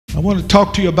want to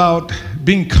talk to you about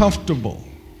being comfortable,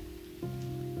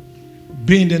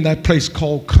 being in that place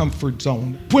called comfort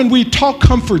zone. When we talk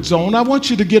comfort zone, I want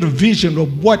you to get a vision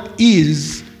of what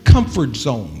is comfort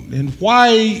zone and why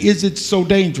is it so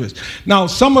dangerous. Now,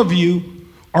 some of you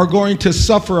are going to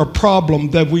suffer a problem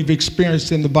that we've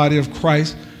experienced in the body of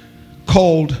Christ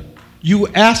called you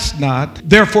ask not,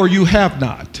 therefore you have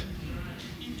not.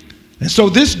 And so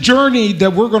this journey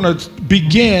that we're going to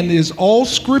begin is all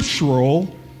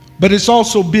scriptural, but it's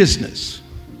also business.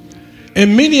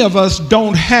 And many of us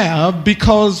don't have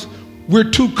because we're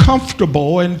too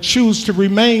comfortable and choose to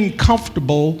remain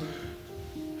comfortable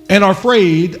and are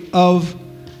afraid of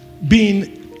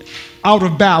being out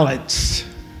of balance.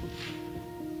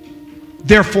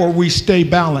 Therefore, we stay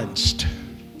balanced.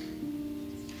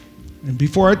 And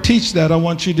before I teach that, I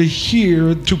want you to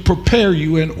hear, to prepare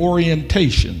you in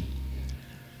orientation.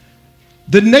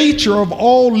 The nature of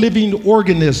all living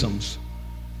organisms.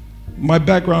 My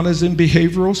background is in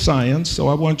behavioral science, so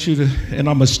I want you to, and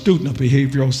I'm a student of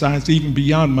behavioral science, even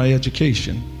beyond my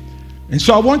education. And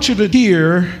so I want you to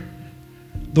hear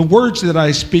the words that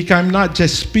I speak. I'm not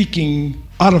just speaking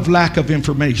out of lack of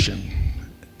information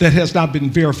that has not been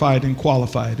verified and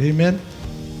qualified. Amen?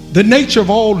 The nature of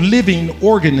all living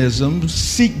organisms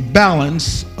seek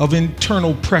balance of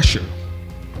internal pressure.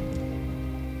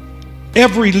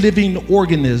 Every living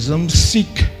organism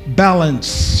seek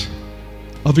balance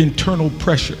of internal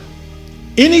pressure.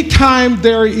 Anytime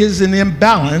there is an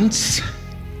imbalance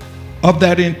of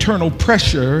that internal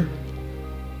pressure,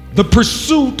 the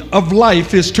pursuit of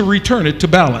life is to return it to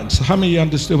balance. How many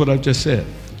understood what I've just said?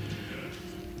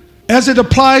 As it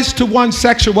applies to one's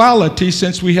sexuality,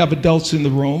 since we have adults in the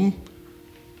room,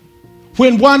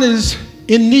 when one is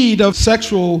in need of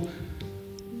sexual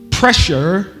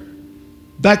pressure,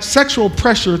 that sexual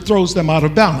pressure throws them out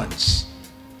of balance.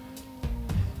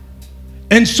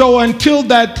 And so until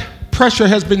that pressure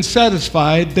has been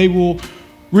satisfied, they will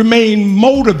remain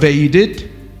motivated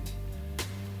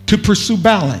to pursue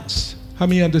balance. How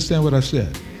many understand what I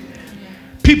said?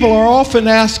 People are often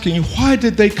asking, why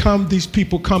did these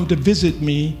people come to visit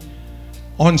me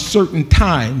on certain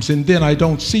times and then I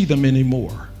don't see them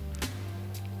anymore?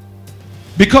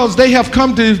 Because they have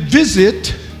come to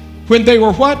visit when they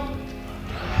were what?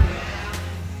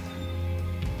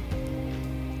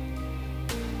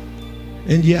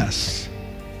 And yes,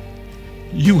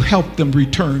 you helped them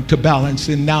return to balance,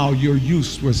 and now your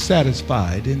use was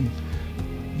satisfied and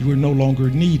you were no longer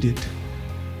needed.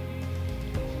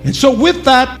 And so with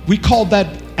that, we call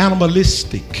that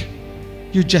animalistic.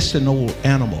 You're just an old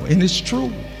animal. And it's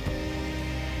true.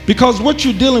 Because what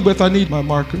you're dealing with, I need my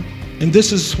marker. And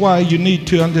this is why you need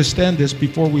to understand this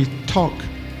before we talk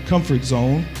comfort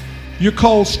zone. You're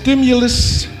called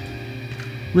stimulus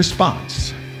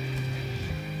response.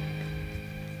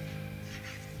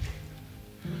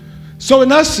 So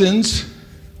in essence,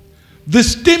 the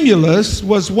stimulus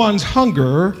was one's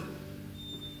hunger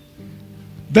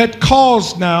that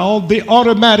caused now the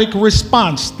automatic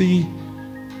response. The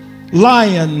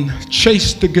lion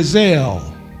chased the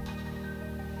gazelle.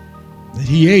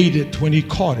 He ate it when he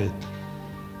caught it.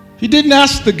 He didn't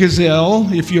ask the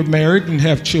gazelle if you're married and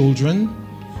have children,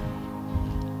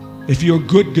 if you're a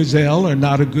good gazelle or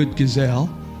not a good gazelle.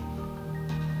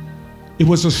 It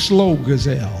was a slow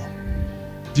gazelle.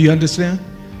 Do you understand?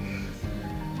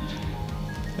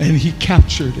 And he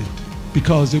captured it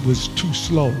because it was too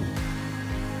slow.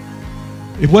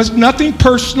 It was nothing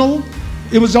personal.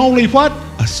 It was only what?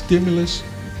 A stimulus.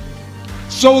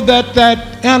 So that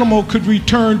that animal could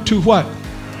return to what?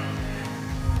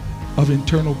 Of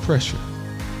internal pressure.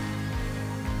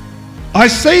 I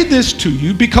say this to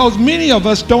you because many of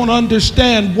us don't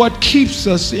understand what keeps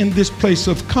us in this place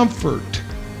of comfort.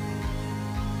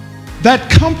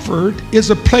 That comfort is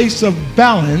a place of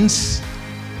balance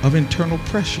of internal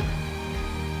pressure.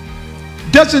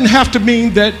 Doesn't have to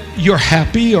mean that you're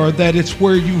happy or that it's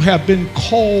where you have been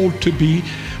called to be,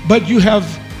 but you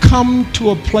have come to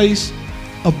a place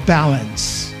of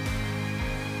balance.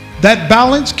 That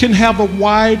balance can have a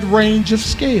wide range of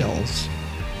scales.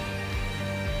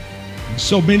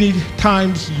 So many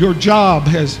times your job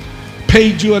has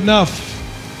paid you enough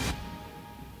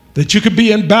that you could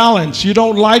be in balance. You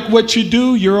don't like what you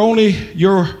do,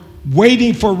 you're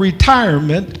waiting for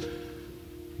retirement,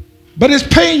 but it's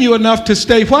paying you enough to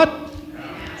stay what?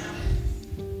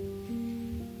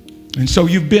 And so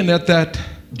you've been at that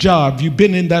job, you've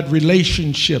been in that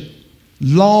relationship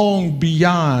long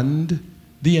beyond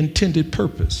the intended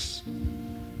purpose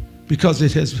because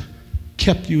it has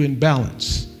kept you in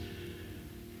balance.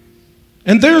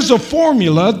 And there's a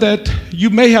formula that you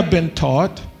may have been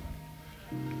taught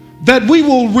that we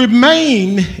will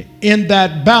remain in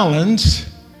that balance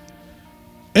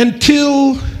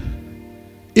until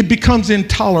it becomes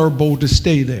intolerable to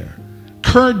stay there.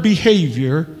 Current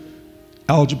behavior,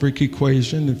 algebraic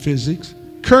equation in physics,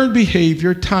 current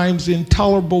behavior times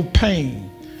intolerable pain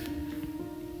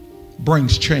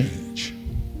brings change.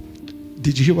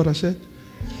 Did you hear what I said?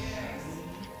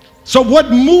 So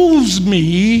what moves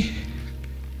me,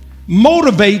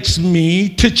 motivates me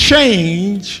to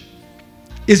change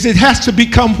is it has to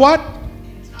become what?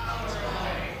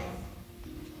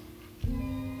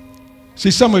 See,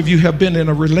 some of you have been in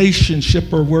a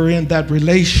relationship or were in that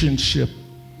relationship.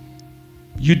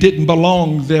 You didn't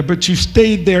belong there, but you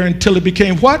stayed there until it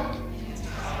became what?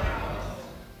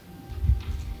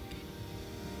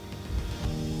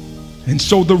 And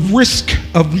so the risk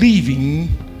of leaving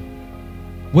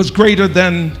was greater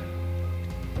than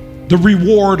the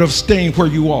reward of staying where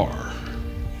you are.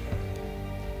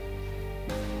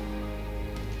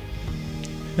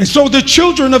 And so the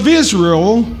children of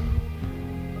Israel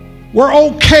were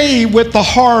okay with the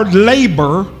hard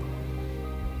labor.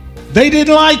 They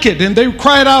didn't like it, and they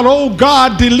cried out, "Oh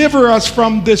God, deliver us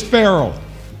from this Pharaoh."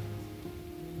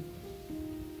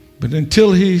 But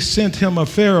until he sent him a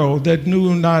Pharaoh that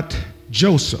knew not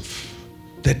Joseph,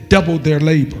 that doubled their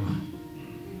labor,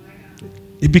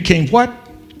 it became what?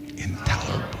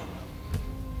 Intolerable.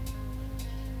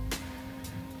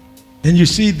 And you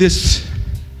see this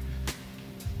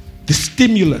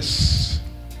stimulus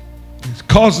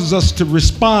causes us to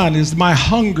respond as my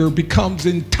hunger becomes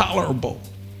intolerable.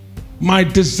 My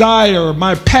desire,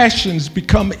 my passions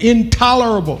become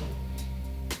intolerable.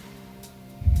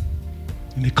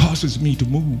 And it causes me to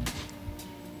move.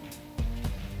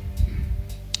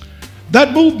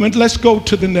 That movement, let's go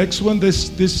to the next one,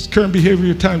 this current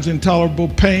behavior times intolerable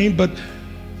pain. But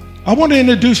I want to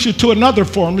introduce you to another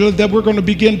formula that we're going to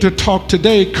begin to talk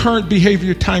today. Current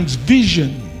behavior times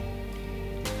vision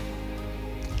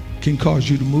can cause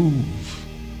you to move.